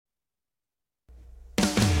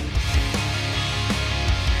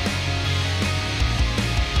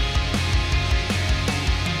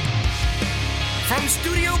From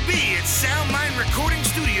Studio B at Soundmind Recording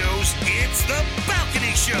Studios, it's The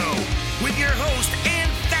Balcony Show with your host, Ann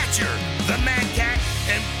Thatcher, the Mad Cat,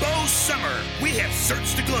 and Bo Summer. We have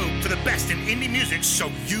searched the globe for the best in indie music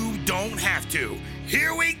so you don't have to.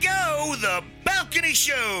 Here we go, The Balcony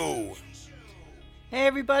Show. Hey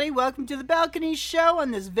everybody, welcome to The Balcony Show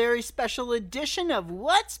on this very special edition of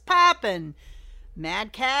What's Poppin'.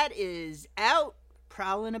 Mad Cat is out,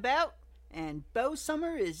 prowling about, and Bo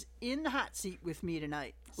Summer is in the hot seat with me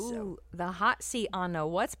tonight. Ooh, the hot seat on the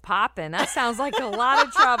What's Poppin'. That sounds like a lot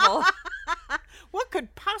of trouble. What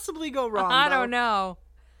could possibly go wrong, I Bo? don't know.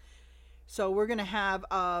 So we're going to have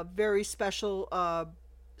a very special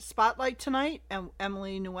spotlight tonight, and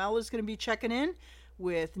Emily Noel is going to be checking in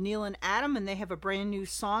with Neil and Adam, and they have a brand new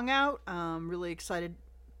song out. I'm really excited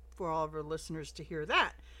for all of our listeners to hear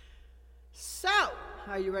that. So,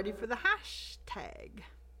 are you ready for the hashtag?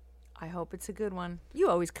 I hope it's a good one. You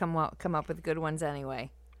always come up with good ones anyway.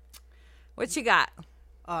 What you got?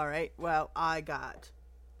 All right. Well, I got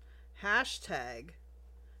hashtag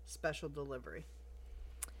special delivery.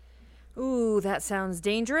 Ooh, that sounds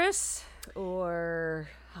dangerous. Or,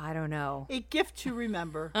 I don't know. A gift to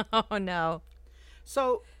remember. Oh, no.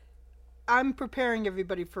 So, I'm preparing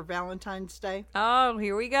everybody for Valentine's Day. Oh,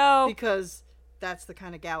 here we go. Because that's the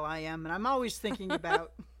kind of gal I am. And I'm always thinking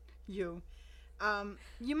about you.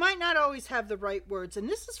 You might not always have the right words, and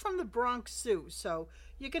this is from the Bronx Zoo, so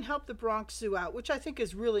you can help the Bronx Zoo out, which I think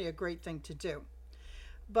is really a great thing to do.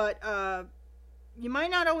 But you might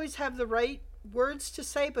not always have the right words to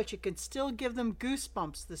say, but you can still give them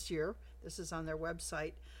goosebumps this year. This is on their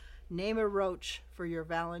website. Name a roach for your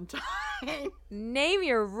Valentine. Name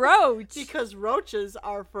your roach. Because roaches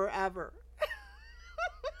are forever.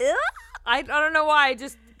 I don't know why. I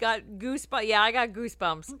just got goosebumps. Yeah, I got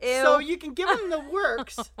goosebumps. Ew. So you can give them the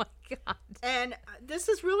works. Oh, my God. And this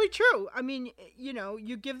is really true. I mean, you know,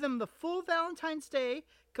 you give them the full Valentine's Day,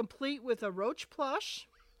 complete with a roach plush,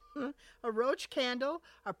 a roach candle,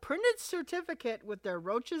 a printed certificate with their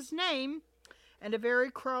roach's name, and a very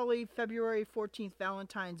crawly February 14th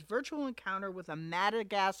Valentine's virtual encounter with a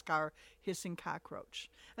Madagascar hissing cockroach.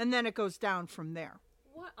 And then it goes down from there.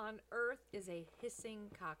 What on earth is a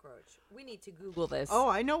hissing cockroach? We need to Google this. Oh,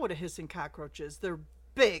 I know what a hissing cockroach is. They're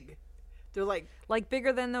big. They're like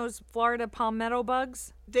bigger than those Florida palmetto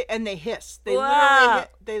bugs? They hiss. They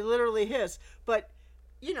literally hiss. But,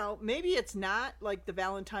 you know, maybe it's not like the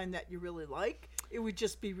Valentine that you really like. It would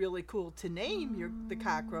just be really cool to name the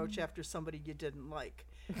cockroach after somebody you didn't like.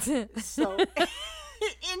 So,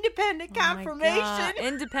 independent confirmation. Oh my God.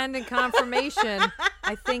 Independent confirmation.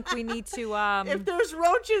 I think we need to... if there's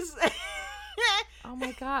roaches... Oh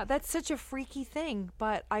my God, that's such a freaky thing,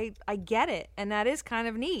 but I get it, and that is kind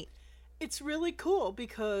of neat. It's really cool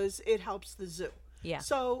because it helps the zoo. Yeah.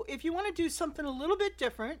 So if you want to do something a little bit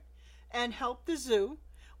different and help the zoo,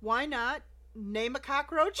 why not name a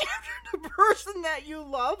cockroach after the person that you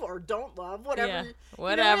love or don't love, whatever. Yeah.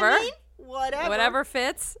 Whatever. You know what I mean? Whatever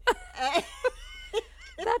fits.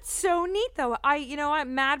 That's so neat, though.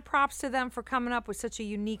 I'm mad props to them for coming up with such a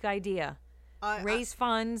unique idea. Raise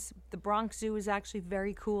funds. The Bronx Zoo is actually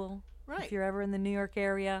very cool. Right. If you're ever in the New York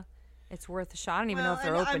area, it's worth a shot. I don't even know if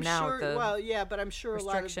they're open now. Sure, with the but I'm sure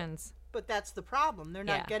restrictions. But that's the problem. They're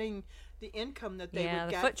not getting the income that they would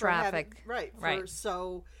the get foot for traffic. Right.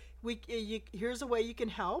 So here's a way you can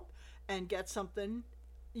help and get something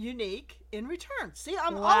unique in return. See,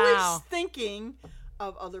 I'm always thinking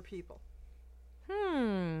of other people.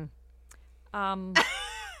 How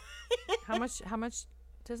much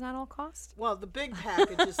does that all cost? Well, the big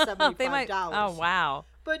package is $75. Oh, wow.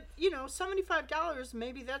 But, $75,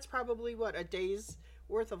 maybe that's probably, a day's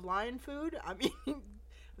worth of lion food? I mean,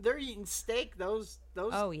 they're eating steak, those.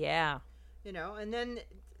 Oh, yeah. And then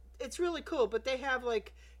it's really cool. But they have,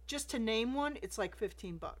 just to name one, it's like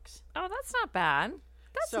 $15. Oh, that's not bad.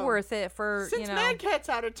 That's worth it for, Since Mad Cat's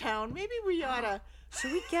out of town, maybe we ought to...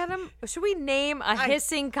 Should we get him? Should we name a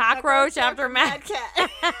hissing cockroach after Mad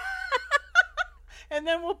Cat? And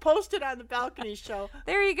then we'll post it on the Balcony Show.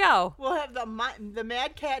 There you go. We'll have the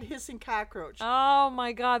Mad Cat hissing cockroach. Oh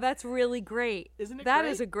my God, that's really great. Isn't it That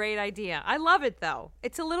great? is a great idea. I love it though.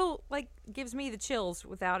 It's a little gives me the chills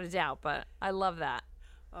without a doubt, but I love that.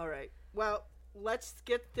 All right. Well, let's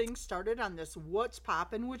get things started on this What's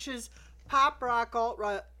Poppin', which is pop rock, alt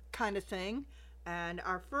rock kind of thing. And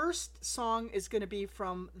our first song is going to be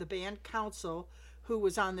from the band Council, who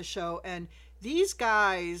was on the show. And these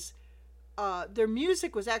guys, their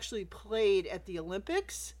music was actually played at the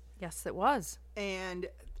Olympics. Yes, it was. And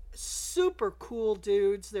super cool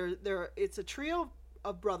dudes. It's a trio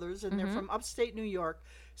of brothers, and they're from upstate New York.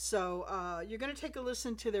 So you're going to take a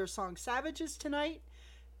listen to their song Savages tonight,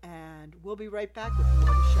 and we'll be right back with more of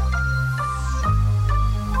the show.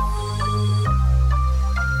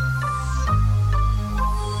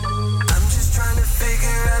 I'm just trying to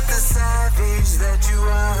figure out the savage that you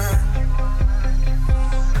are.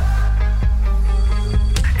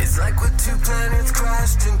 It's like we're two planets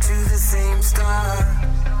crashed into the same star.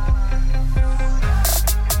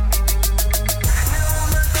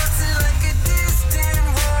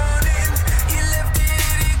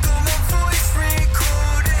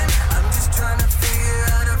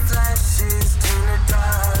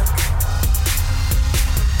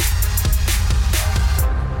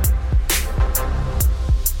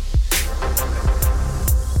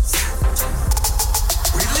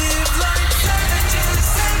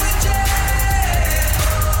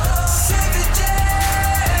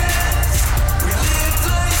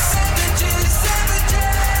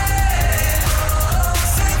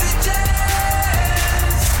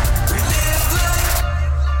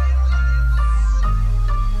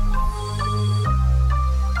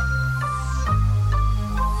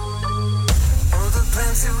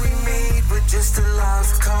 Just a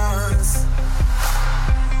lost cause.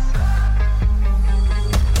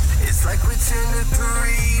 It's like we turned a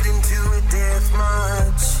parade into a death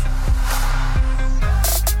march.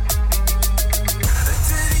 A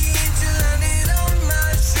dirty angel landed on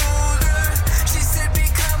my shoulder. She said, "Be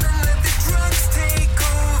calm and let the drugs take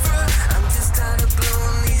over." I'm just tired of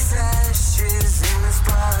blowing these ashes in the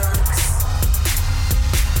sparks.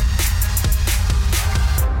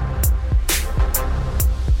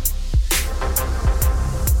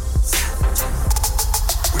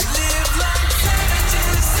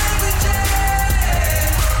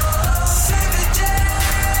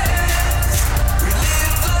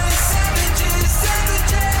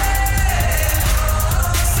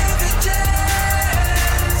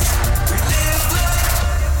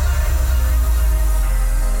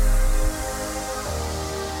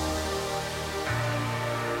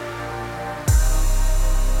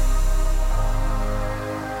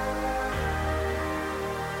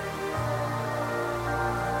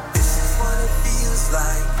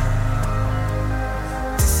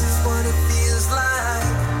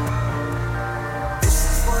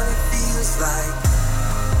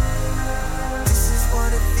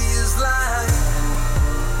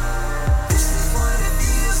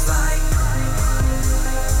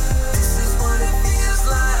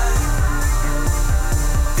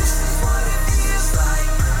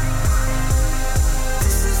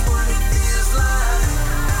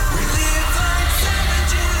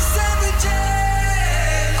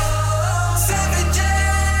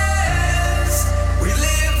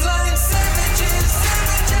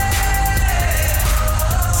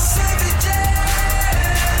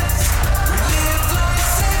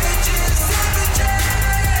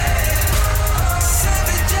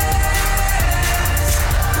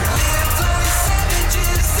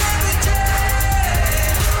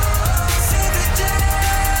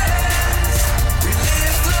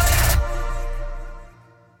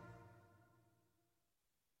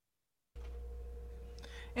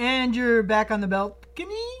 And you're back on the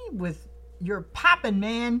balcony with your Poppin',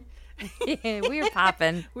 man. Yeah, we're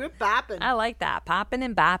popping. We're popping. I like that. Popping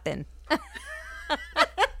and bopping. I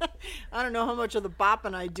don't know how much of the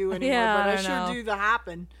bopping I do anymore, Yeah, but I I don't sure know. do the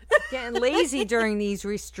hopping. Getting lazy during these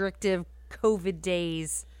restrictive COVID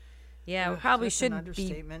days. Yeah, we probably That's an should be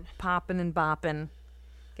understatement. popping and bopping.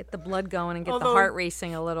 Get the blood going and get the Although- heart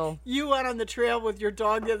racing a little. You went on the trail with your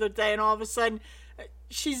dog the other day, and all of a sudden,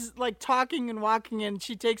 she's like talking and walking, and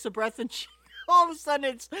she takes a breath, and all of a sudden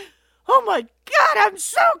it's, oh my God, I'm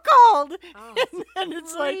so cold. Oh, and then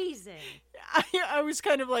it's like, Freezing. I was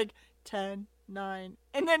kind of like 10, 9.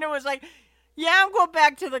 And then it was like, yeah, I'm going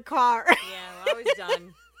back to the car. Yeah, I was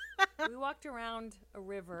done. We walked around a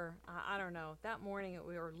river. I don't know. That morning,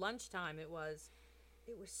 or lunchtime, it was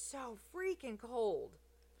so freaking cold.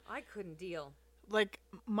 I couldn't deal. Like,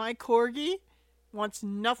 my corgi wants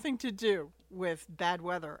nothing to do with bad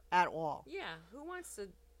weather at all. Yeah, who wants to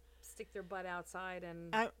stick their butt outside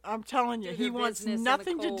and I'm telling you, do he their wants business in the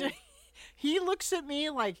nothing to do. cold? He looks at me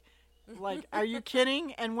like, are you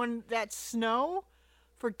kidding? And when that snow,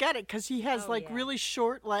 forget it, because he has Oh, yeah. really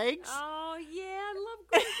short legs. Oh yeah, I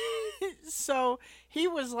love corgis. So he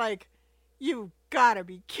was like, you gotta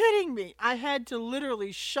be kidding me. I had to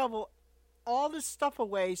literally shovel all this stuff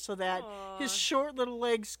away so that his Aw. short little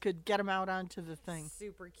legs could get him out onto the thing.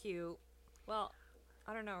 Super cute. Well,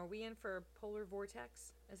 I don't know. Are we in for a polar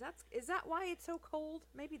vortex? Is that why it's so cold?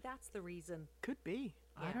 Maybe that's the reason. Could be.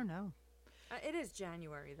 I Yeah. don't know. It is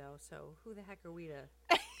January, though, so who the heck are we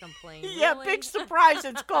to complain? Yeah, really? big surprise,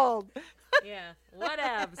 it's cold. Yeah,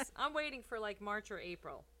 whatevs. I'm waiting for like March or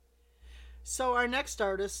April. So our next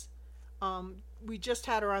artist, we just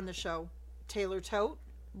had her on the show, Taylor Tote.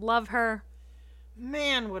 Love her.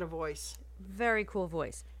 Man, what a voice. Very cool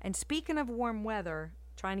voice. And speaking of warm weather,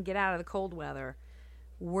 trying to get out of the cold weather,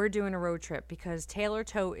 we're doing a road trip because Taylor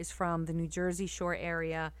Tote is from the New Jersey Shore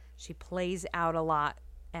area. She plays out a lot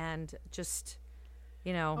and just,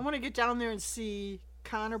 you know. I want to get down there and see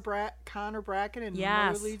Connor Bracken and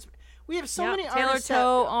Yes. Mother Leeds. We have so Yep, many Taylor artists.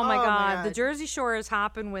 Tote. Oh my God. The Jersey Shore is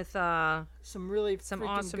hopping with some really some freaking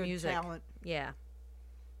awesome good music. talent. Yeah.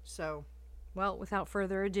 So, Well, without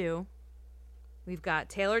further ado, we've got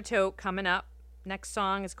Taylor Tote coming up. Next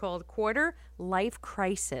song is called Quarter Life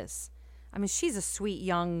Crisis. I mean, she's a sweet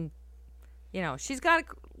young, you know, she's got a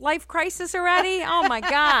life crisis already. Oh my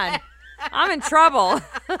God. I'm in trouble.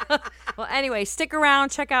 Well, anyway, stick around.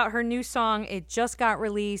 Check out her new song. It just got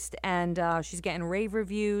released, and she's getting rave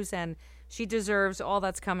reviews, and she deserves all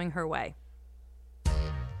that's coming her way.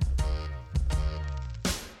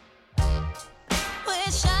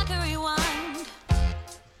 Wish I could rewind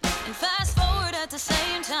and fast forward at the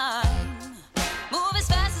same time. Move as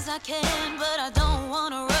fast as I can, but I don't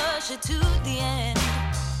want to rush it to the end.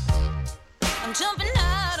 I'm jumping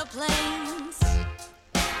out of planes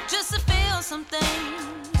just to feel something.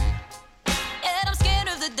 Yet I'm scared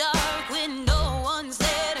of the dark when no one's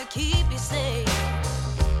there to keep you safe.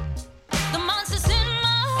 The monsters in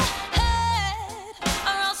my head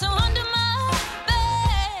are also under my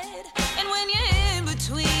bed. And when you're in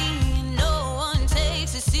between, no one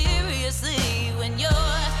takes it seriously. When you're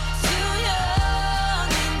too young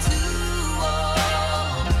and too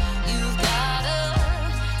old, you've gotta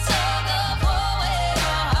tug of war where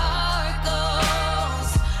your heart goes.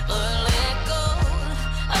 But let go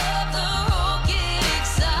of the rope, get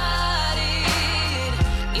excited.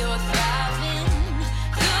 You're thriving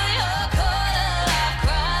through your quarter-life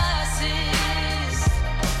crisis.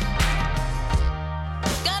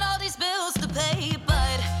 Got all these bills to pay,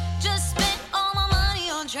 but just spent all my money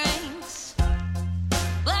on drinks.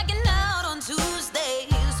 Blacking out on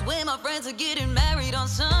Tuesdays when my friends are getting married on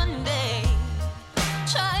Sunday.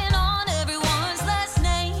 Trying on everyone's last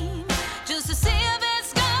name just to see if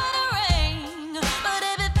it's gonna rain. But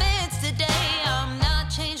if it fits today, I'm not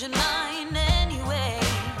changing mine anyway.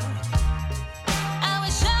 I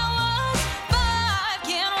wish I was 5,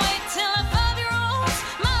 can't wait till I'm 5-year-old's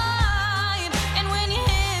mine. And when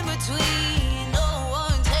you're in between, no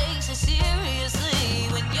one takes it seriously.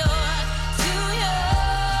 When you're too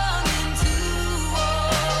young and too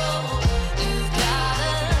old, you've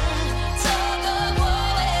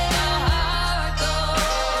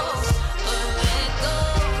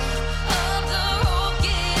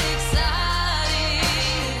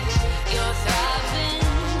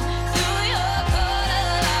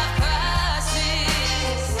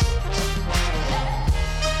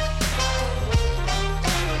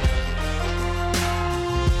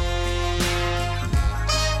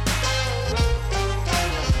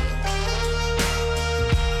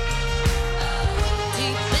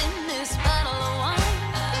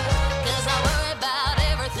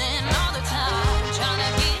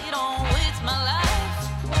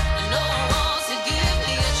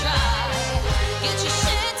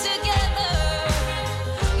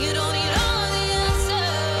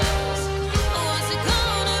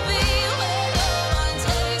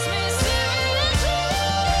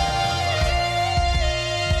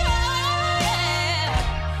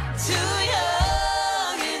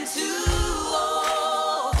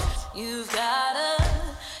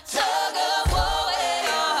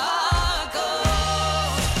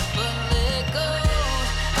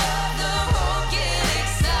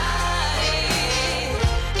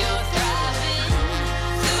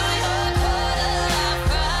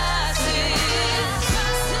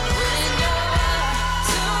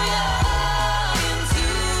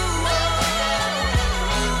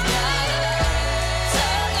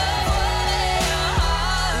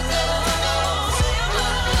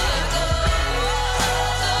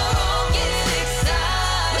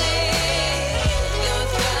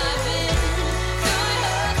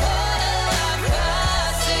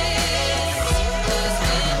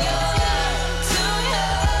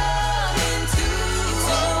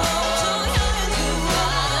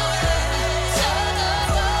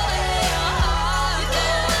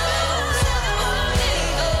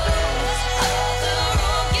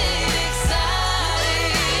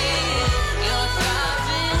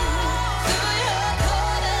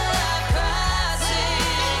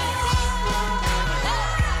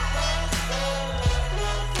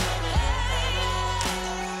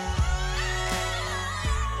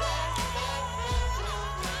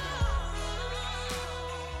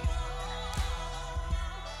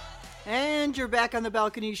And you're back on the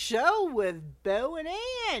Balcony Show with Bo and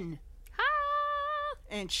Ann. Ah,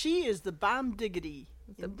 And she is the bomb diggity.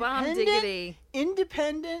 the bomb diggity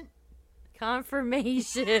Independent.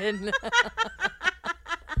 confirmation.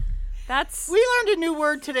 That's We learned a new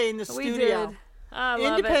word today in the we studio. did. I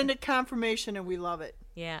love Independent confirmation, and we love it.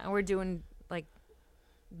 Yeah, and we're doing like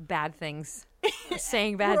bad things. We're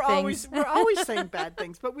saying bad we're things. We're always saying bad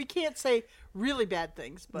things, but we can't say really bad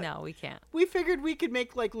things. But No, we can't. we figured we could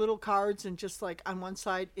make like little cards and just like on one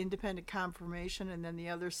side, independent confirmation, and then the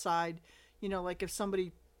other side, like if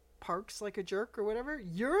somebody parks like a jerk or whatever,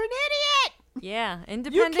 you're an idiot. Yeah,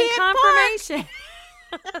 independent can't confirmation.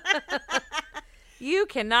 You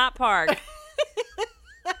cannot park.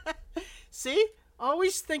 See?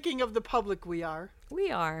 Always thinking of the public we are.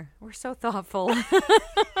 We are. We're so thoughtful.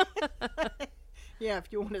 Yeah,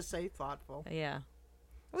 if you want to say thoughtful. Yeah,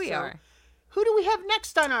 we So, are. Who do we have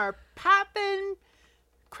next on our Poppin',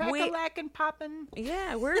 Crack-a-lack-and Poppin'?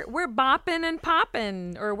 Yeah, we're bopping and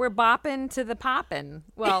popping, or we're bopping to the poppin'.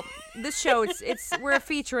 Well, this show we're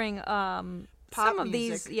featuring some of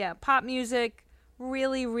music. these pop music,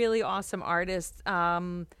 really really awesome artists.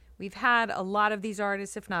 We've had a lot of these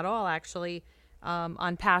artists, if not all, actually,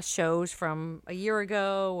 on past shows from a year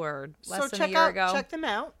ago or less than a year ago. Check them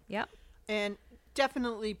out, Yep. and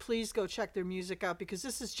definitely please go check their music out because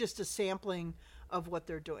this is just a sampling of what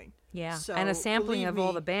they're doing. Yeah, So, and a sampling believe of all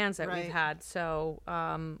me, the bands that right. we've had. So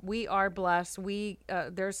we are blessed.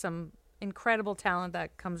 There's some incredible talent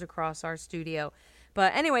that comes across our studio.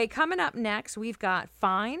 But anyway, coming up next, we've got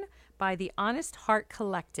Fine by the Honest Heart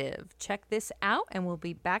Collective. Check this out, and we'll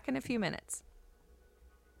be back in a few minutes.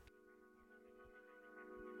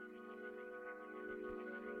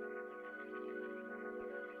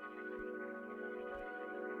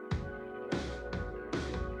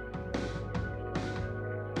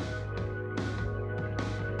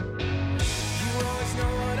 You always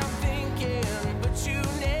know what I'm thinking, but you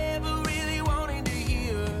never really wanted to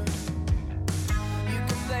hear. You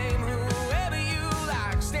can blame whoever you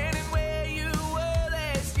like, standing where you were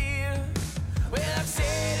last year. Well, I've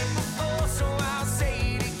said it before, so I'll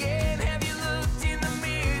say it again. Have you looked in the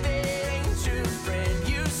mirror? That ain't your friend.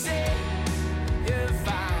 You say you're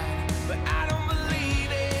fine, but I don't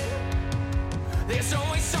believe it. There's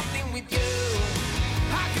always something with you.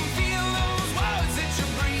 I can feel those words that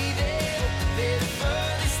you're breathing. They're the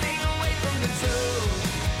furthest thing away from the truth.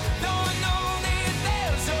 Though I know that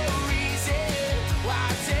there's a reason why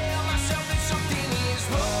I tell myself that something is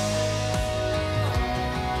wrong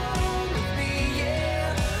with me,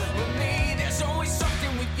 yeah, with me. There's always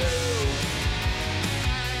something with you.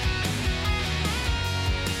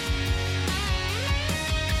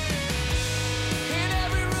 In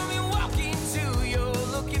every room you walk into, you're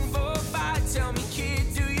looking for a fight. Tell me, kid,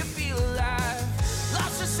 do you feel alive?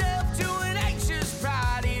 Lost yourself to an anxious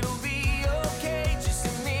pride. It'll be okay, just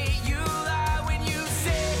admit you lie when you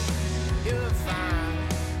say you're fine.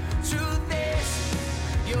 Truth is,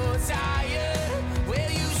 you're tired.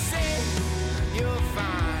 Well, you say you're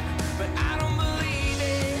fine, but I don't believe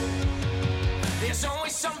it. There's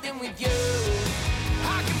always something with you.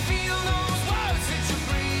 I can feel those words that you're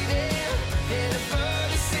breathing. They're the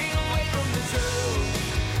furthest thing away from the truth.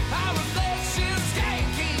 Our reflections can't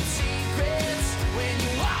keep secrets. When you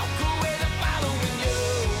walk away, they're following you.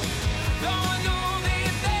 Though I know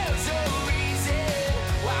that there's a reason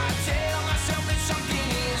why I tell myself that something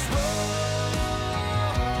is wrong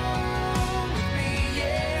with me,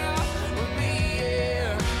 yeah, with me,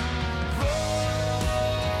 yeah. Wrong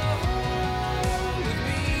with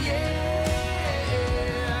me, yeah.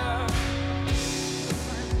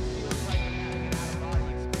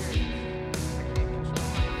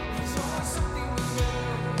 There's always something with you.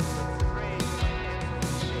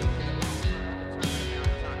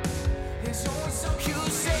 There's always something. You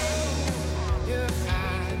say you're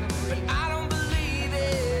fine, but I don't believe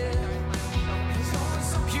it. There's always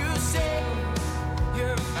something. You say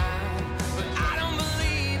you're fine, but I don't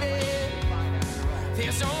believe it.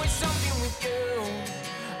 There's always something with you.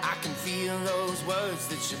 I can feel those words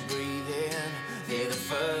that you're breathing. They're the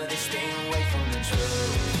furthest thing away from the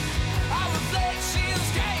truth. Our reflections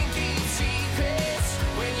can't keep secrets.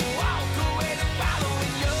 When you walk away, they're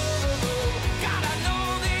following you. God, I know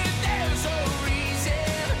that there's a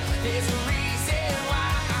reason. There's a reason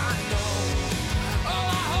why I know. Oh,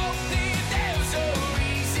 I hope that there's a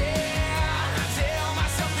reason. I tell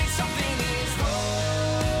myself that something is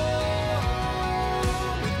wrong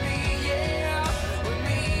with me, yeah, with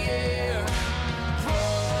me, yeah.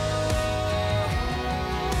 Wrong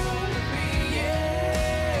with me,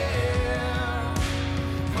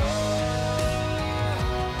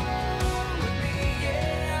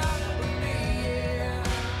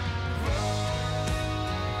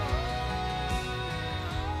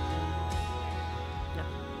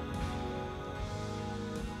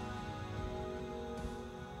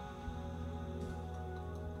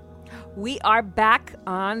 We are back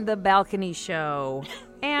on the balcony show.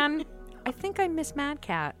 And I think I miss Mad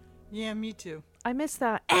Cat. Yeah, me too. I miss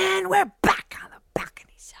that. And we're back on the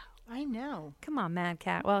balcony show. I know. Come on, Mad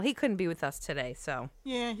Cat. Well, he couldn't be with us today, so.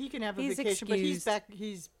 Yeah, he can have a He's vacation, but he's excused. back.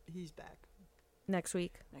 He's back Next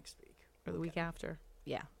week next week. or the week after.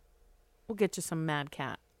 Yeah. We'll get you some Mad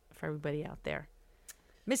Cat for everybody out there.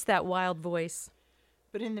 Miss that wild voice.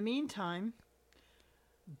 But in the meantime,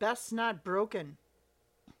 Best Not Broken.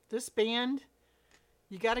 This band,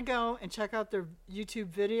 you got to go and check out their YouTube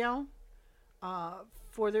video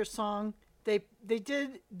for their song. They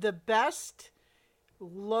did the best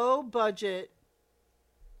low budget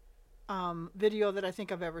video that I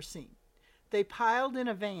think I've ever seen. They piled in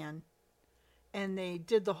a van and they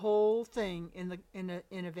did the whole thing in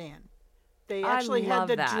a van. They actually had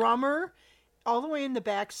the drummer all the way in the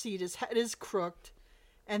back seat. His head is crooked,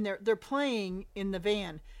 and they're playing in the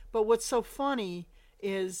van. But what's so funny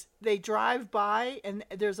is they drive by, and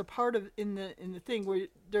there's a part of in the thing where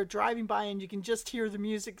they're driving by, and you can just hear the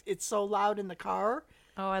music. It's so loud in the car.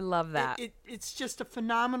 Oh, I love that. It's just a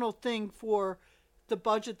phenomenal thing for the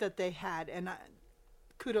budget that they had, and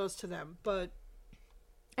kudos to them.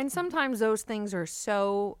 And sometimes those things are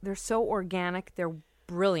so organic. They're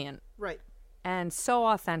brilliant. Right. And so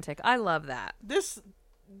authentic. I love that.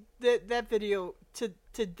 That video to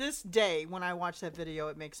this day, when I watch that video,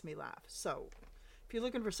 it makes me laugh. So if you're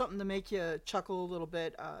looking for something to make you chuckle a little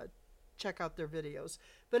bit, check out their videos.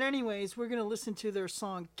 But anyways, we're going to listen to their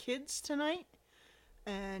song Kids tonight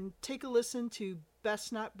and take a listen to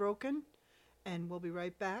Best Not Broken, and we'll be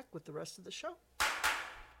right back with the rest of the show.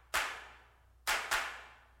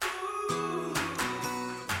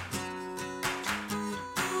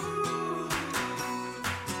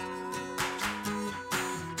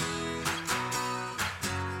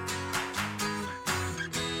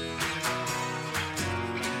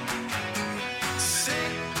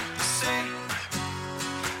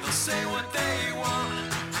 Say what they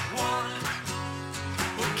want.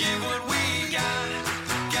 We'll give what we got.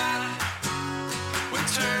 We're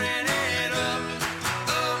turning it up.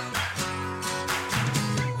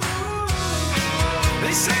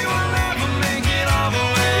 They say we'll never make it all the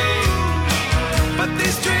way, but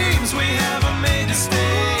these dreams we have are made to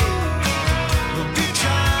stay. We'll be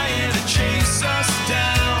trying to chase us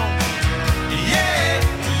down.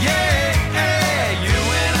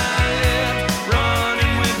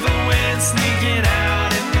 Sneaking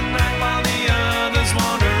out in the night while the others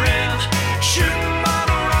wander in, shooting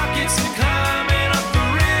bottle rockets and climbing up the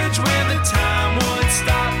ridge where the time would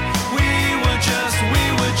stop. We were just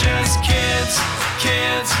kids.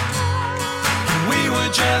 We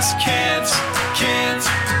were just kids.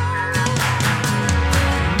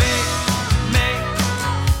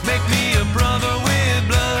 Make me a brother with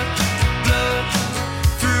blood.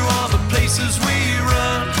 Through all the places we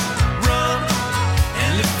run.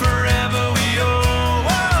 And live forever we owe.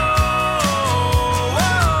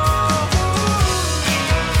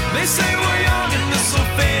 They say we're young and this will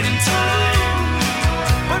fade in time,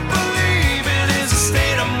 but believing is a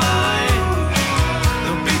state of mind.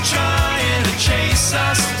 They'll be trying to chase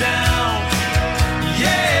us down.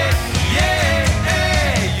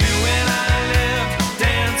 You and I live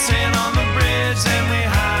dancing on the bridge, and we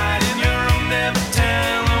hide in your room, never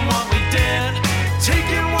tell them what we did.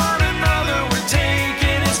 Taking one another, we're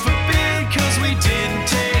taking is forbid, 'cause we didn't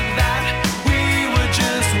take that. We were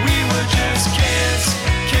just kids.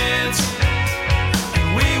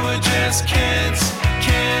 And we were just kids.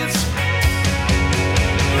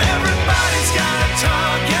 Everybody's gotta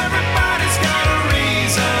talk, everybody's got a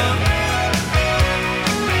reason.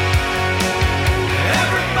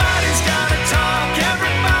 Everybody's gotta talk,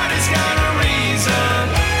 everybody's got a reason.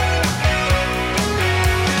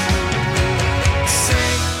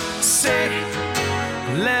 Say,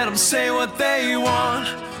 let them say what they want.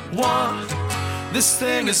 This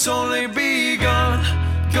thing has only begun.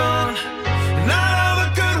 Not all the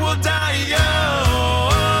good will die young.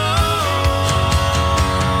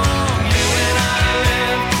 You and I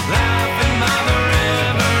live laughing by the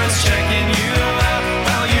rivers, checking you out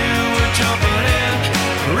while you were jumping in,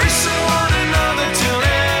 racing one another till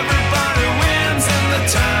everybody wins and the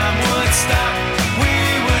time would stop. We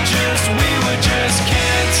were just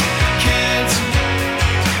kids.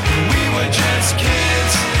 We were just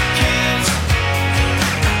kids.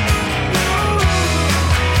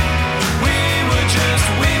 We were just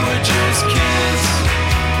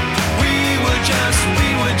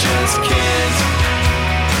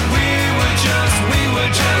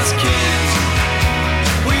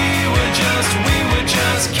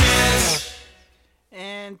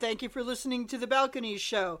thank you for listening to The Balcony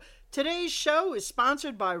Show. Today's show is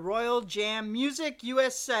sponsored by Royal Jam Music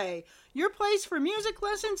USA, your place for music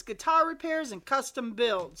lessons, guitar repairs, and custom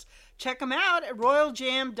builds. Check them out at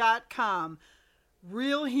royaljam.com.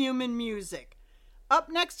 Real human music. Up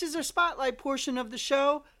next is our spotlight portion of the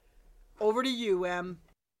show. Over to you, Em.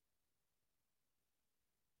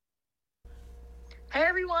 Hey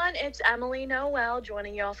everyone, it's Emily Noel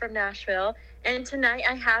joining y'all from Nashville. And tonight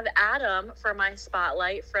I have Adam for my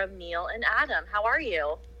spotlight from Neil and Adam. How are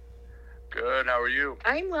you? Good, how are you?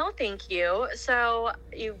 I'm well, thank you. So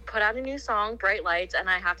you put out a new song, Bright Lights, and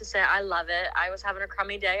I have to say I love it. I was having a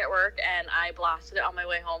crummy day at work and I blasted it on my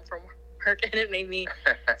way home from work and it made me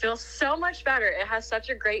feel so much better. It has such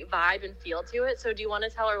a great vibe and feel to it. So do you want to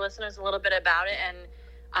tell our listeners a little bit about it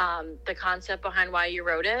and the concept behind why you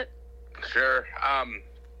wrote it? Sure.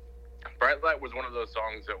 Bright Light was one of those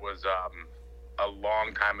songs that was a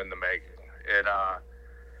long time in the making. It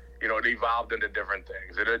it evolved into different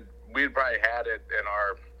things. We'd probably had it in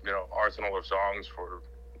our arsenal of songs for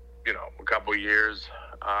a couple years.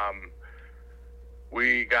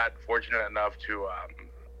 We got fortunate enough to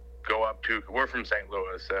go up to. We're from St.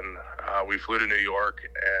 Louis, and we flew to New York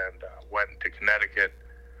and went to Connecticut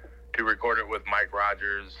to record it with Mike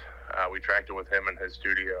Rogers. We tracked it with him in his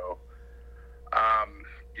studio.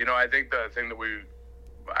 I think the thing that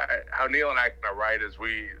how Neil and I kind of write is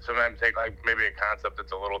we sometimes take like maybe a concept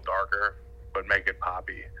that's a little darker, but make it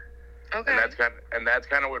poppy. Okay. And that's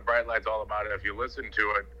kind of what Bright Light's all about. If you listen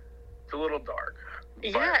to it, it's a little dark.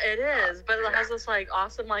 Yeah, it is, but it has this like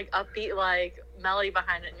awesome like upbeat like melody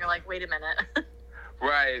behind it, and you're like, wait a minute.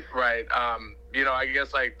 Right. I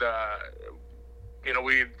guess like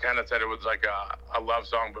we kind of said it was like a love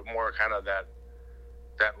song, but more kind of that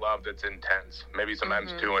love that's intense, maybe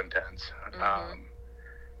sometimes too intense.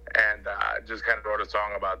 And just kind of wrote a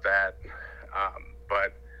song about that.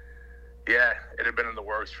 But yeah, it had been in the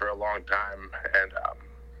works for a long time, and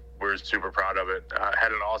we're super proud of it.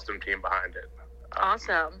 Had an awesome team behind it.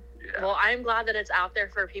 Awesome. Yeah. Well, I'm glad that it's out there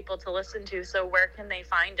for people to listen to. So where can they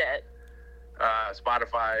find it?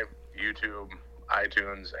 Spotify, YouTube,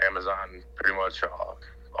 iTunes, Amazon, pretty much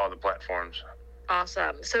all the platforms.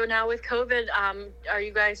 Awesome. So now with COVID, are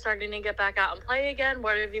you guys starting to get back out and play again?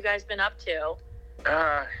 What have you guys been up to?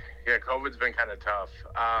 Yeah, COVID's been kind of tough.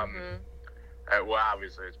 Well,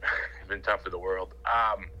 obviously it's been tough for the world.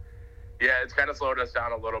 Yeah, it's kind of slowed us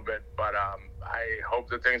down a little bit, but I hope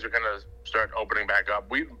that things are going to start opening back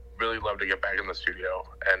up. We'd really love to get back in the studio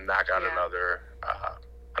and knock out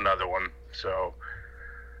another one. So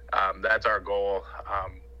that's our goal.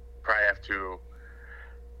 Probably have to.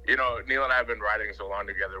 Neil and I have been writing so long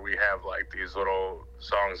together. We have like these little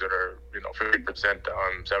songs that are 50%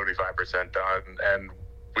 done, 75% done, and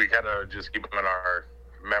we kind of just keep them in our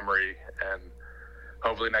memory. And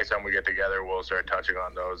hopefully next time we get together, we'll start touching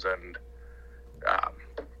on those and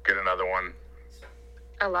get another one.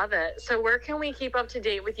 I love it. So where can we keep up to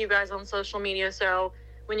date with you guys on social media? So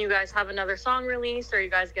when you guys have another song released or you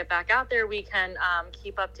guys get back out there, we can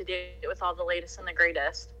keep up to date with all the latest and the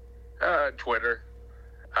greatest. Twitter.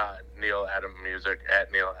 Neil Adam Music at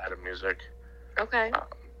Neil Adam Music. Okay.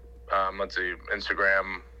 Let's see,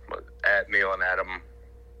 Instagram at Neil and Adam.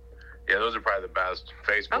 Yeah, those are probably the best.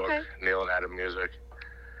 Facebook, okay. Neil and Adam Music.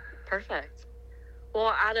 Perfect.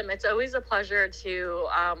 Well, Adam, it's always a pleasure to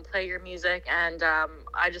play your music, and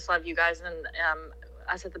I just love you guys, and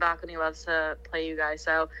us at The Balcony loves to play you guys.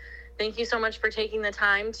 So thank you so much for taking the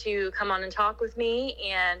time to come on and talk with me,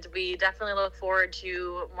 and we definitely look forward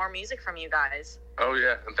to more music from you guys. Oh,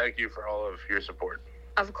 yeah, and thank you for all of your support.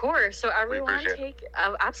 Of course. So everyone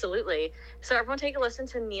absolutely. So everyone take a listen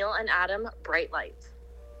to Neil and Adam, Bright Lights.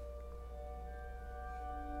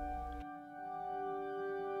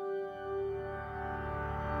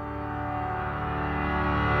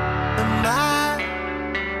 Am I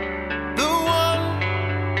the one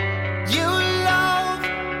you love?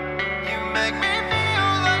 You make me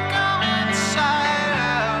feel like I'm inside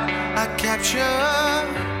out. I capture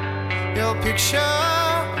your picture,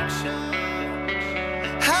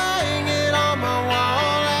 hanging on my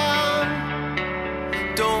wall.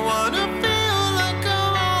 I don't wanna feel like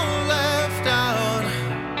I'm all left out.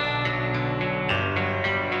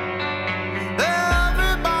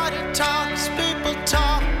 Everybody talks, people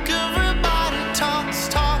talk, everybody talks,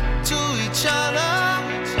 talk to each other.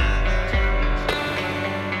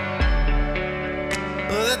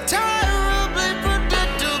 The terribly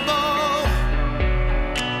predictable.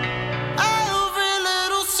 Every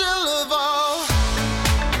little syllable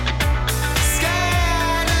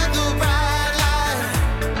scattered the bright light,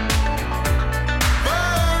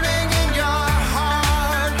 burning in your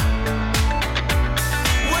heart.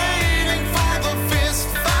 When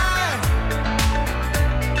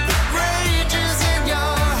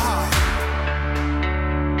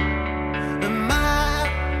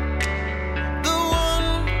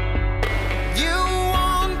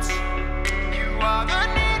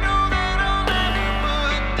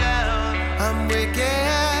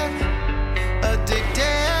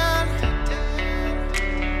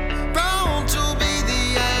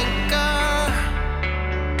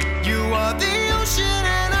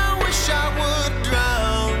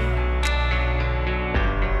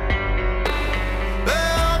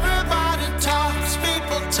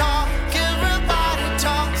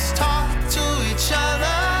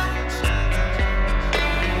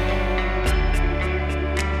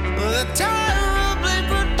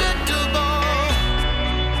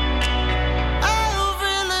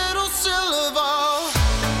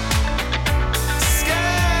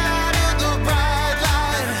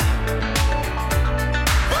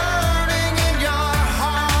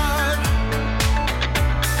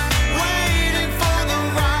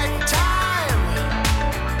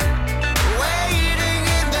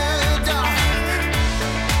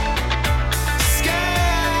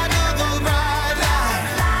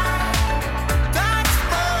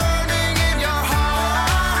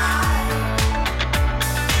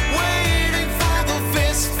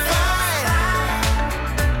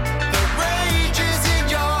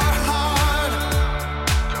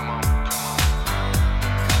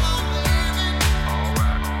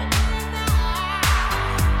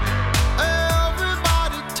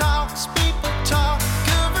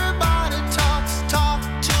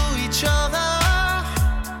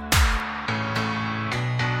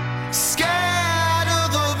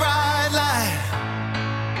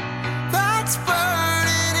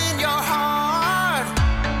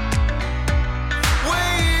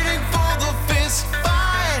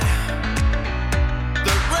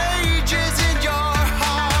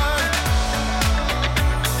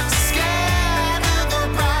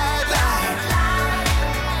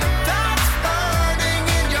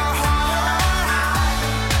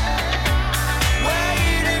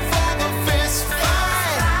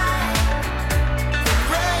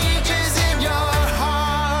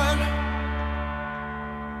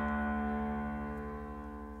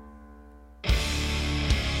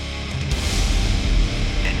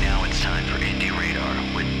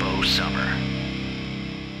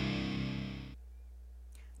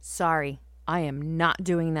sorry, I am not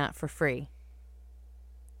doing that for free.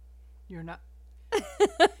 You're not.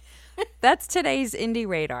 That's today's Indie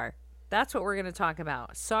Radar. That's what we're going to talk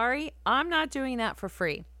about. Sorry, I'm not doing that for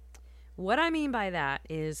free. What I mean by that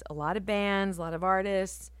is a lot of bands, a lot of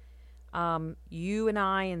artists, you and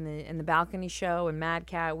I in the Balcony Show and Mad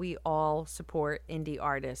Cat, we all support indie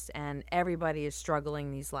artists, and everybody is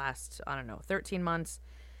struggling these last, 13 months.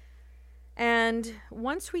 And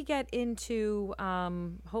once we get into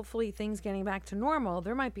hopefully things getting back to normal,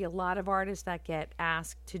 there might be a lot of artists that get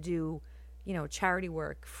asked to do, charity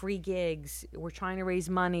work, free gigs. We're trying to raise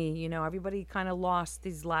money. Everybody kind of lost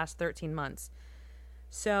these last 13 months.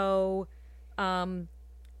 So to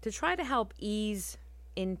try to help ease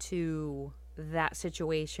into that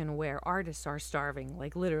situation where artists are starving,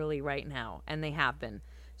 like literally right now, and they have been.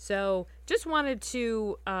 So just wanted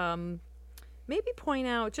to maybe point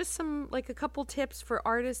out just a couple tips for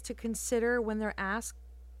artists to consider when they're asked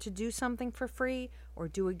to do something for free or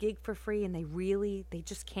do a gig for free, and they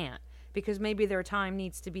just can't, because maybe their time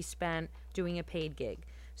needs to be spent doing a paid gig.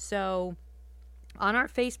 So on our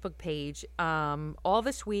Facebook page, all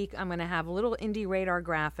this week, I'm going to have a little Indie Radar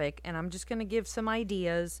graphic, and I'm just going to give some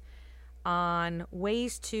ideas on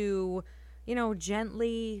ways to,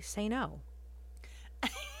 gently say no.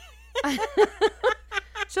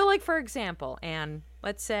 So, for example, Anne,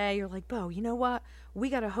 let's say you're like, Bo, you know what? We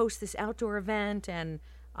got to host this outdoor event, and,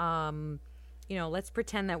 let's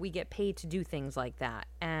pretend that we get paid to do things like that.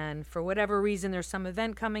 And for whatever reason, there's some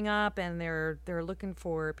event coming up, and they're looking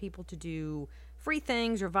for people to do free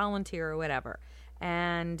things or volunteer or whatever.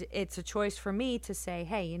 And it's a choice for me to say,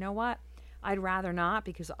 hey, you know what? I'd rather not,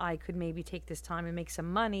 because I could maybe take this time and make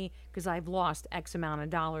some money because I've lost X amount of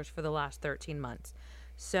dollars for the last 13 months.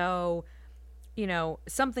 So,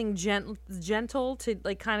 something gentle to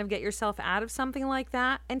kind of get yourself out of something like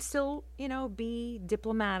that, and still, be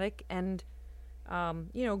diplomatic and,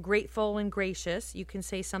 grateful and gracious. You can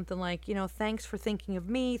say something like, thanks for thinking of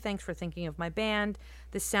me. Thanks for thinking of my band.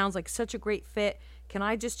 This sounds like such a great fit. Can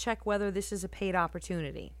I just check whether this is a paid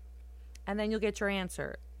opportunity? And then you'll get your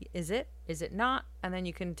answer. Is it? Is it not? And then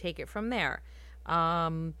you can take it from there.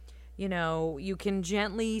 You can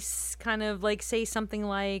gently kind of say something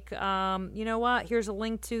like, you know what? Here's a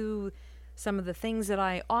link to some of the things that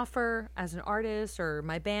I offer as an artist, or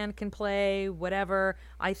my band can play, whatever.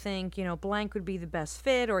 I think, blank would be the best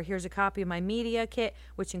fit, or here's a copy of my media kit,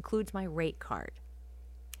 which includes my rate card.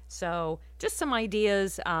 So just some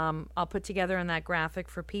ideas I'll put together in that graphic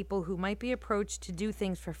for people who might be approached to do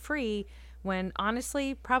things for free, when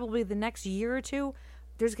honestly, probably the next year or two,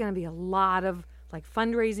 there's going to be a lot of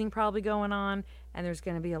fundraising probably going on, and there's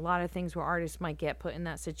going to be a lot of things where artists might get put in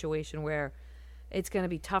that situation where it's going to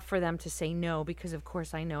be tough for them to say no, because of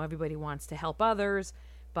course I know everybody wants to help others,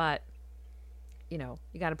 but you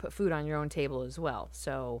got to put food on your own table as well.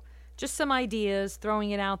 So just some ideas,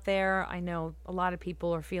 throwing it out there. I know a lot of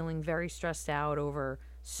people are feeling very stressed out over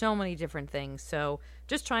so many different things. So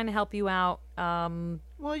just trying to help you out.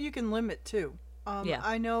 Well, you can limit too. Yeah.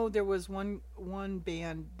 I know there was one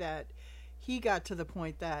band that he got to the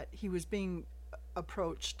point that he was being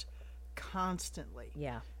approached constantly.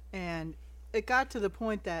 Yeah. And it got to the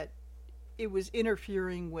point that it was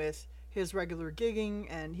interfering with his regular gigging,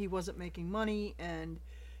 and he wasn't making money. And,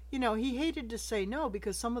 he hated to say no,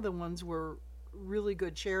 because some of the ones were really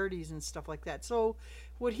good charities and stuff like that. So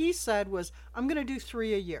what he said was, I'm going to do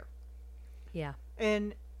 3 a year. Yeah.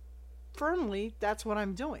 And firmly, that's what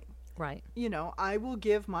I'm doing. Right. I will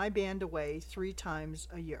give my band away 3 times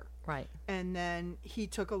a year. Right. And then he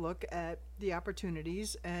took a look at the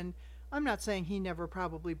opportunities, and I'm not saying he never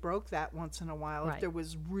probably broke that once in a while. Right. If there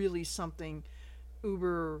was really something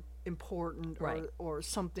uber important, right, or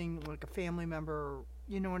something like a family member, or,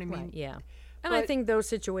 you know what I mean? Right, yeah. And I think those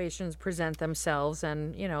situations present themselves,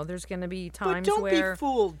 and, there's going to be times where... But don't be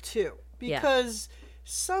fooled, too, because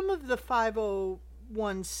some of the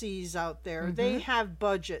 501c out there, they have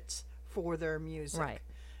budgets for their music. Right.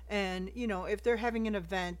 And, if they're having an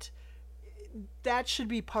event, that should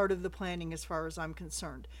be part of the planning, as far as I'm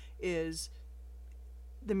concerned, is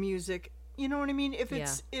the music. You know what I mean?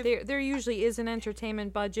 There usually is an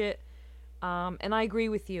entertainment budget, and I agree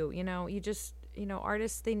with you. You just,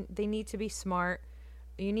 artists, they need to be smart.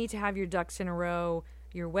 You need to have your ducks in a row.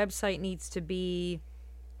 Your website needs to be,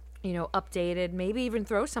 updated. Maybe even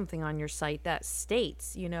throw something on your site that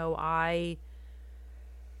states, I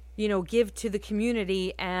give to the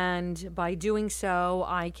community, and by doing so,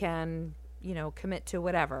 I can, commit to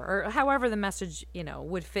whatever, or however the message,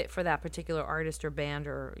 would fit for that particular artist or band,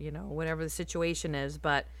 or, whatever the situation is.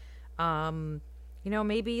 But,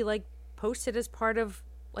 maybe post it as part of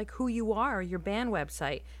like who you are, your band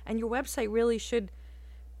website. And your website really should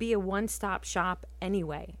be a one-stop shop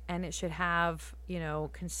anyway. And it should have,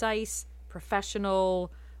 concise,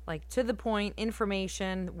 professional, like to the point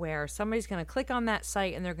information where somebody's going to click on that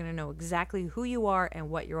site and they're going to know exactly who you are and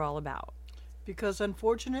what you're all about. Because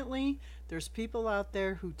unfortunately, there's people out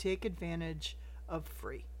there who take advantage of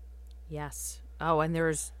free. Yes. Oh, and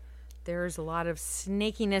there's a lot of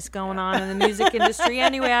snakiness going on in the music industry.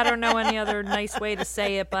 Anyway, I don't know any other nice way to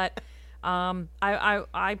say it, but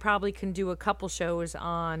I probably can do a couple shows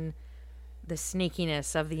on the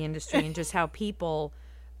snakiness of the industry and just how people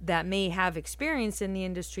that may have experience in the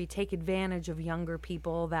industry take advantage of younger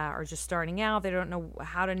people that are just starting out. They don't know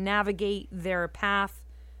how to navigate their path,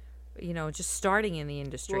 just starting in the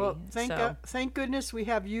industry. Well, thank goodness we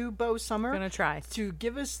have you, Bo Summer, gonna try to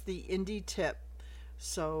give us the indie tip.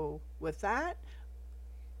 So with that,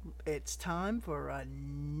 it's time for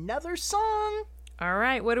another song. All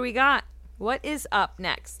right, what do we got? What is up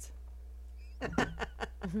next?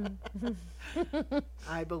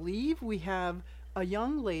 I believe we have a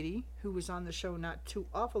young lady who was on the show not too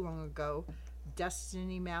awful long ago,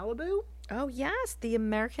 Destiny Malibu. Oh, yes, the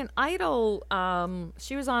American Idol.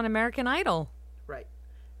 She was on American Idol. Right.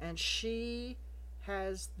 And she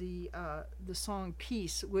has the song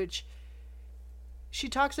Peace, which she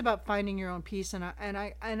talks about finding your own peace, and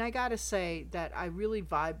I got to say that I really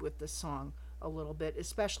vibe with this song a little bit,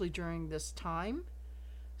 especially during this time.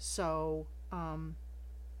 So,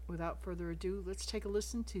 without further ado, let's take a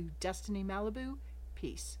listen to Destiny Malibu,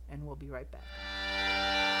 Peace, and we'll be right back.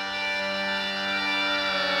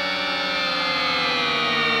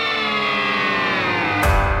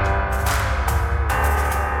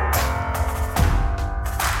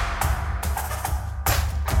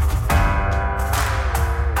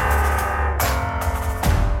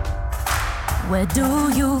 Where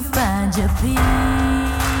do you find your peace?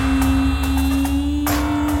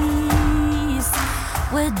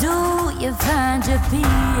 Where do you find your peace?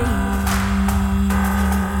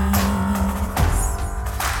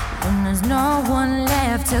 When there's no one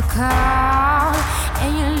left to call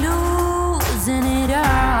and you're losing it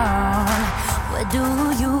all. Where do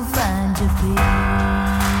you find your peace?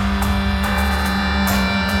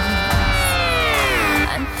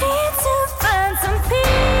 I need to find some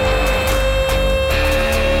peace.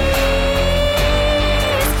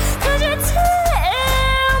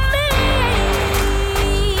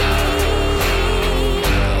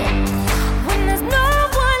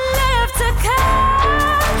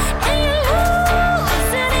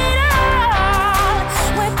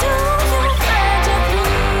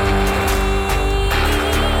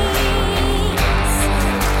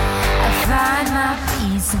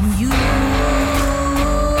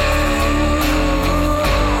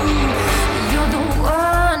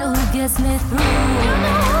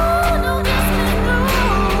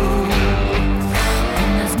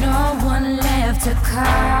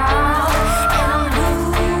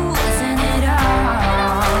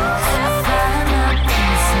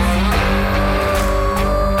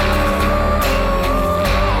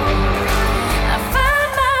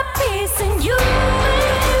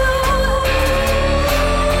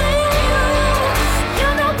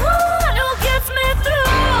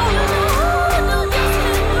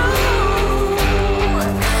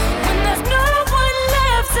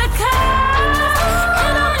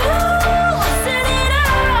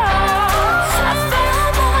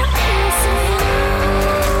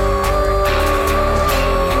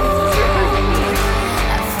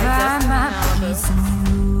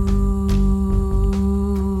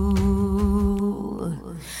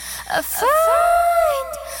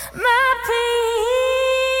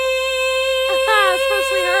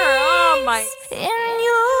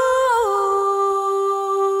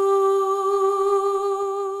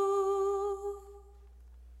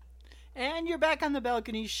 On the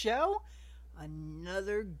Balcony Show,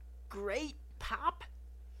 another great pop.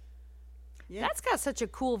 Yeah. That's got such a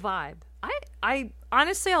cool vibe. I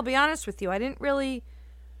honestly, I'll be honest with you, I didn't really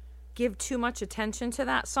give too much attention to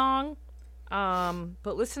that song,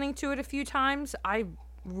 but listening to it a few times, I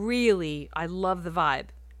love the vibe.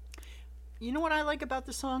 You know what I like about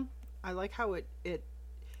the song? I like how it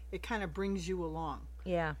kind of brings you along.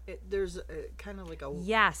 Yeah. There's kind of like a...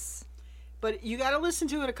 Yes. But you got to listen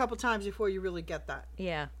to it a couple times before you really get that.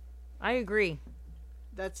 Yeah, I agree.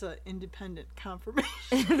 That's an independent confirmation.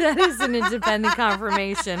 That is an independent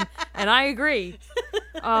confirmation, and I agree.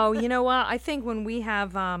 Oh, you know what? I think when we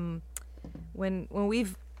have when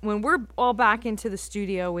we're all back into the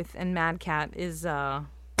studio and Mad Cat is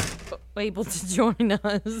able to join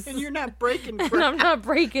us, and you're not breaking, and I'm not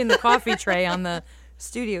breaking the coffee tray on the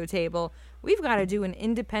studio table. We've got to do an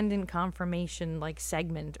independent confirmation like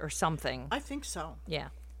segment or something. I think so. Yeah.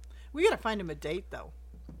 We got to find him a date, though.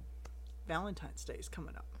 Valentine's Day is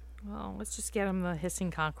coming up. Well, let's just get him the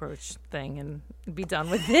hissing cockroach thing and be done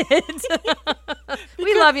with it.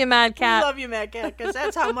 We love you, Mad Cat. We love you, Mad Cat, because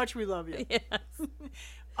that's how much we love you. Yes.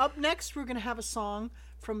 Up next, we're going to have a song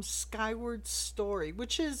from Skyward Story,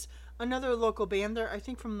 which is another local band there, I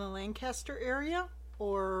think from the Lancaster area.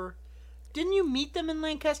 Or didn't you meet them in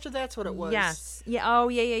Lancaster? That's what it was. Yes. Yeah. Oh,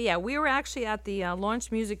 yeah. We were actually at the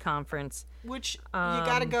Launch Music Conference. Which you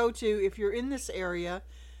got to go to if you're in this area.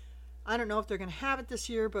 I don't know if they're going to have it this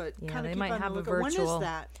year, but Yeah, kind of they keep might on have the a lookout. virtual. When is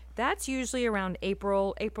that? That's usually around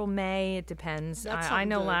April, May. It depends. That's I something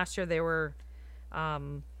know good. last year they were.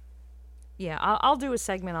 Yeah, I'll do a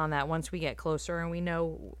segment on that once we get closer and we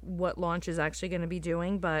know what Launch is actually going to be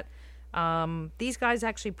doing. But these guys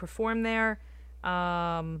actually perform there.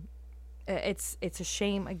 It's a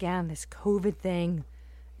shame again. This COVID thing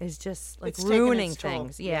is just like It's taken ruining its toll.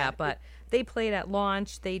 things. Yeah, but they played at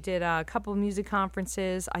Launch. They did a couple of music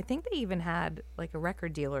conferences. I think they even had like a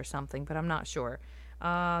record deal or something, but I'm not sure.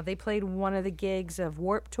 They played one of the gigs of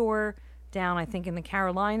Warp Tour down, I think, in the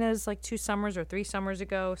Carolinas like 2 summers or 3 summers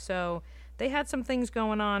ago. So they had some things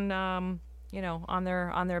going on, on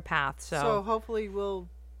their path. So hopefully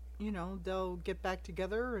they'll get back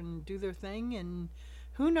together and do their thing, and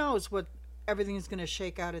who knows what everything's going to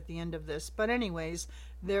shake out at the end of this. But anyways,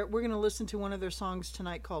 we're going to listen to one of their songs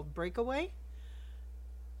tonight called Breakaway.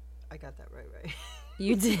 I got that right.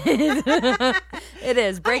 You did. It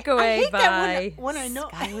is Breakaway hate by that when I know.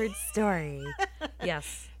 Skyward Story.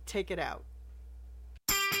 Yes. Take it out.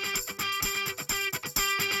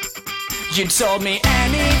 You told me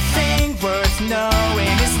anything worth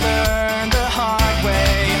knowing is learned the hard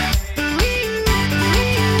way.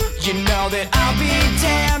 You know that I'll be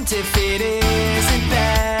damned if it isn't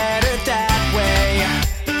better that way.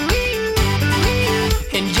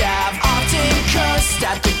 And yeah, I've often cursed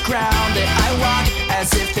at the ground that I walk,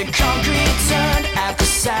 as if the concrete turned at the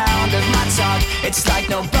sound of my talk. It's like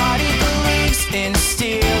nobody believes in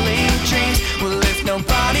stealing dreams. Well, if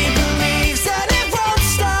nobody believes that it won't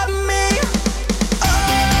stop me.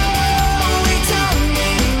 Oh, we don't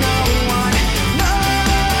need no one. No,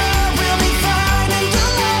 we'll be fine in the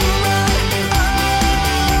long run.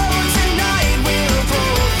 Oh, tonight we'll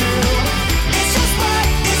pull through. It's just what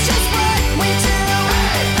we do.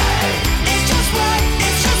 It's just what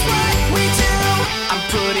we do. I'm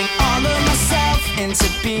putting all of myself into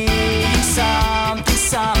being something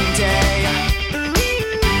someday.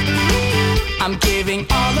 I'm giving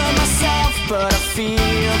all of myself, but I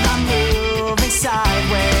feel I'm moving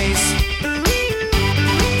sideways.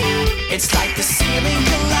 It's like the ceiling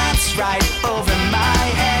collapsed right over my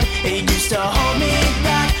head. It used to hold me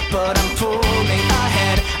back, but I'm pulling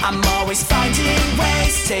ahead. I'm always finding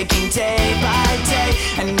ways, taking day by day.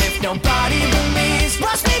 And if nobody believes,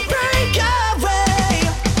 watch me break away.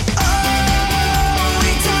 Oh,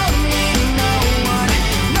 we don't need no one.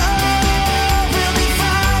 No, we'll be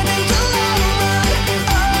fine in the long run.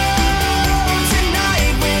 Oh,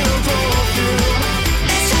 tonight we'll pull through.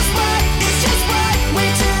 It's just what we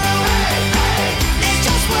do.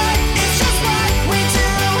 It's just what we do.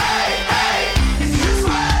 It's just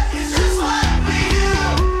what we do.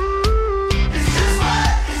 It's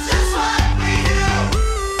just what we do.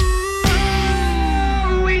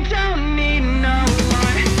 We don't need no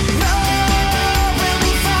one. No, we'll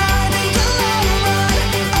be fine in the long run.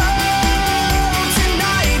 Oh,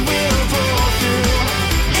 tonight we'll pull through.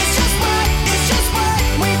 It's just what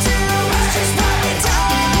we do. It's just what we do.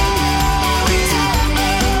 We don't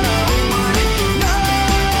need no one. No,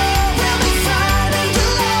 we'll be fine in the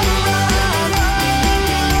long run.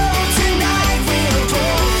 Oh, tonight we'll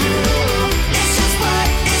pull through. It's just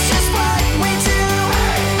what we do.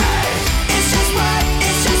 It's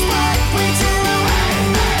just what we do.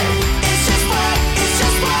 It's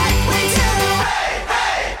just what we do.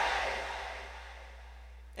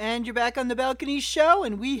 And you're back on the Balcony Show,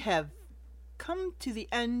 and we have come to the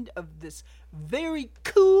end of this very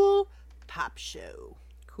cool pop show.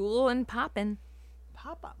 Cool and poppin'.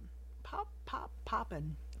 Poppin'.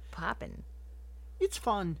 Poppin'. It's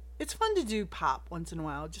fun. It's fun to do pop once in a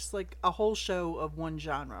while, just like a whole show of one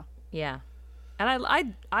genre. Yeah.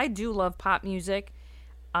 And I do love pop music.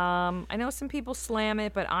 I know some people slam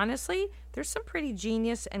it, but honestly, there's some pretty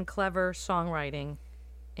genius and clever songwriting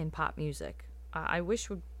in pop music. I wish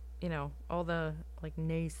all the like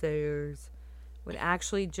naysayers would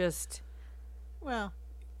actually just Well,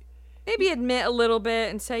 maybe admit a little bit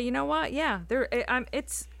and say, you know what? Yeah,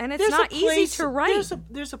 it's There's not a place, easy to write.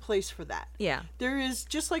 There's a place for that. Yeah. There is,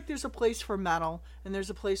 just like there's a place for metal and there's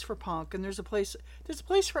a place for punk and there's a place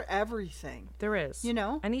for everything. There is. You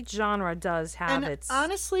know? And each genre does have And its.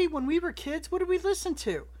 honestly, when we were kids, what did we listen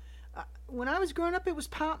to? When I was growing up, it was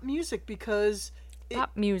pop music because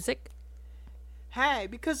pop music. Hey,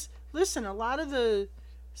 because listen, a lot of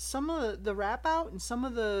some of the rap out and some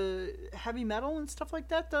of the heavy metal and stuff like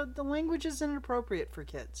that, the language is inappropriate for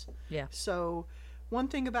kids. Yeah. So one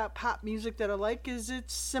thing about pop music that I like is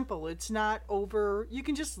it's simple. It's not over. You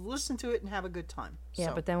can just listen to it and have a good time. Yeah,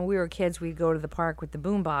 So. but then when we were kids, we'd go to the park with the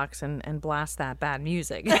boombox and blast that bad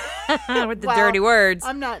music with the Well, dirty words.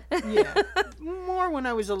 I'm not, yeah. More when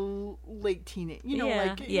I was a late teenage. You know, Yeah,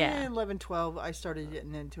 like yeah. 11, 12, I started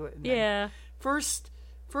getting into it. And then Yeah.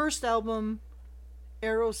 First album,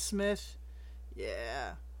 Aerosmith,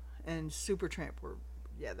 yeah, and Supertramp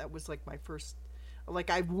that was like my first, like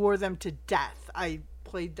I wore them to death. I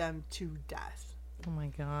played them to death. Oh my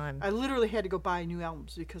God. I literally had to go buy new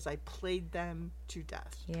albums because I played them to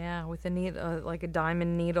death. Yeah, with a like a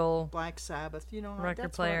diamond needle. Black Sabbath, you know, Record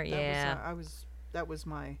that's player, what, yeah. That was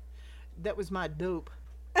my dope.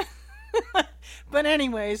 But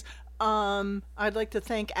anyways, I'd like to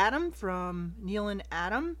thank Adam from Neil and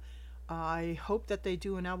Adam. I hope that they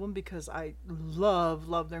do an album because I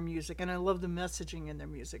love their music and I love the messaging in their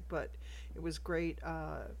music. But it was great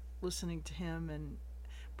listening to him and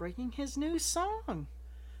breaking his new song.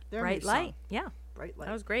 Bright Light. Yeah. Bright Light.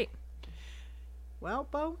 That was great. Well,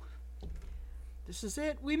 Bo, this is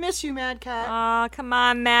it. We miss you, Mad Cat. Aw, come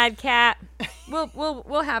on, Mad Cat.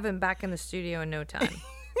 We'll have him back in the studio in no time.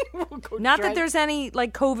 We'll go Not try- that there's any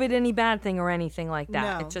like COVID, any bad thing or anything like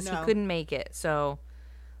that. No, It's just no. he couldn't make it. So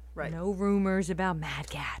Right. no rumors about Mad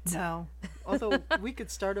Cat. No. Although we could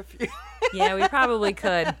start a few. Yeah, we probably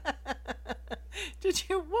could. Did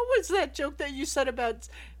you? What was that joke that you said about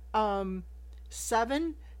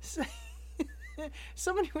 7?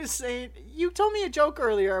 Somebody was saying you told me a joke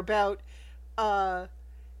earlier about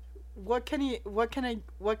what can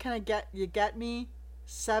I get? You get me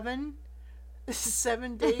 7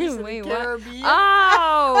 days in Wait, the what? Caribbean.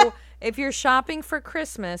 Oh, if you're shopping for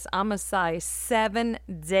Christmas, I'm a size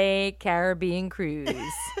 7-day Caribbean cruise.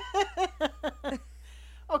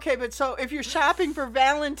 Okay, but so if you're shopping for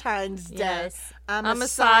Valentine's Day, Yes. I'm I'm a a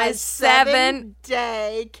size size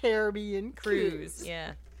 7-day Caribbean cruise.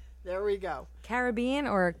 Yeah. There we go. Caribbean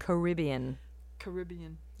or Caribbean?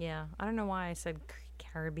 Caribbean. Yeah. I don't know why I said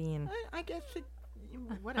Caribbean. I guess it,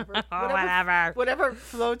 whatever. Whatever. Whatever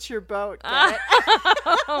floats your boat. Get it?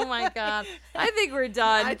 Oh my God. I think we're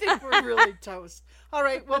done. I think we're really toast. All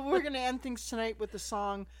right. Well, we're going to end things tonight with a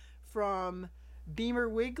song from Beamer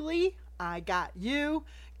Wiggly, I Got You.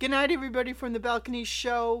 Good night, everybody, from the Balcony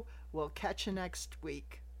Show. We'll catch you next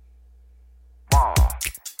week. 1,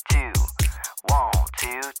 2, 1,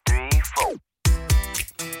 2, 3,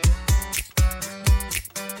 4.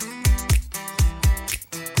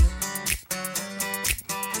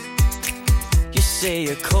 You say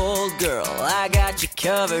you're cold, girl, I got you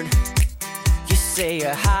covered. You say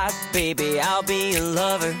you're hot, baby, I'll be your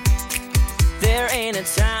lover. There ain't a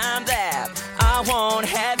time that I won't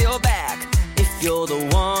have your back. If you're the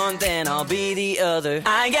one, then I'll be the other.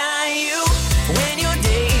 I got you when your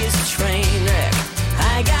day is a train wreck.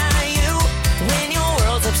 I got you when your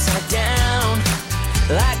world's upside down.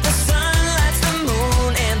 Like the sun lights the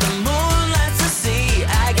moon and the moon lights the sea.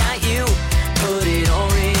 I got you, put it on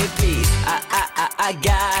repeat. I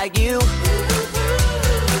got you.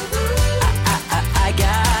 I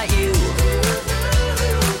got you.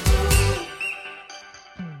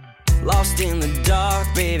 Lost in the dark,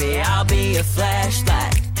 baby, I'll be a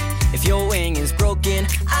flashlight. If your wing is broken,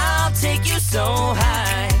 I'll take you so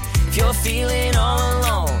high. If you're feeling all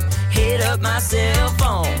alone, hit up my cell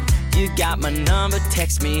phone. You got my number,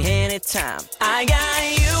 text me anytime. I got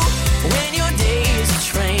you when your day is a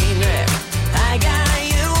train wreck. I got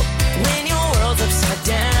you when your world's upside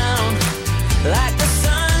down. Like the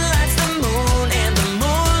sun lights the moon and the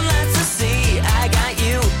moon lights the sea. I got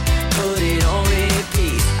you, put it on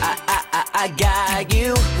repeat. I got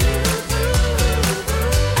you.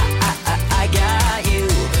 I got you.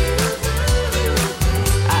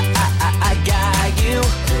 I got you.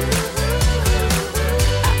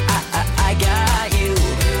 I got you.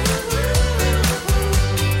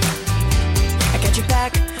 I got your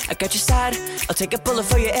back, I got your side. I'll take a bullet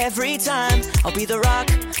for you every time. I'll be the rock,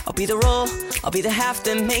 I'll be the roll, I'll be the half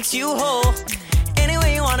that makes you whole.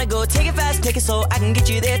 Anywhere you wanna go, take it fast, take it slow, I can get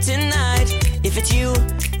you there tonight. If it's you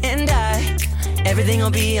and I, everything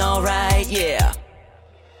will be alright, yeah.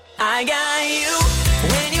 I got you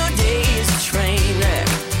when your day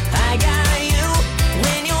I got you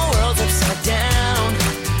when your world's upside down.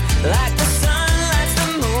 Like the sun lights the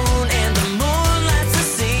moon and the moon lights the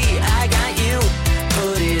sea. I got you,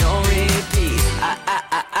 put it on repeat.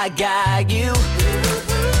 I got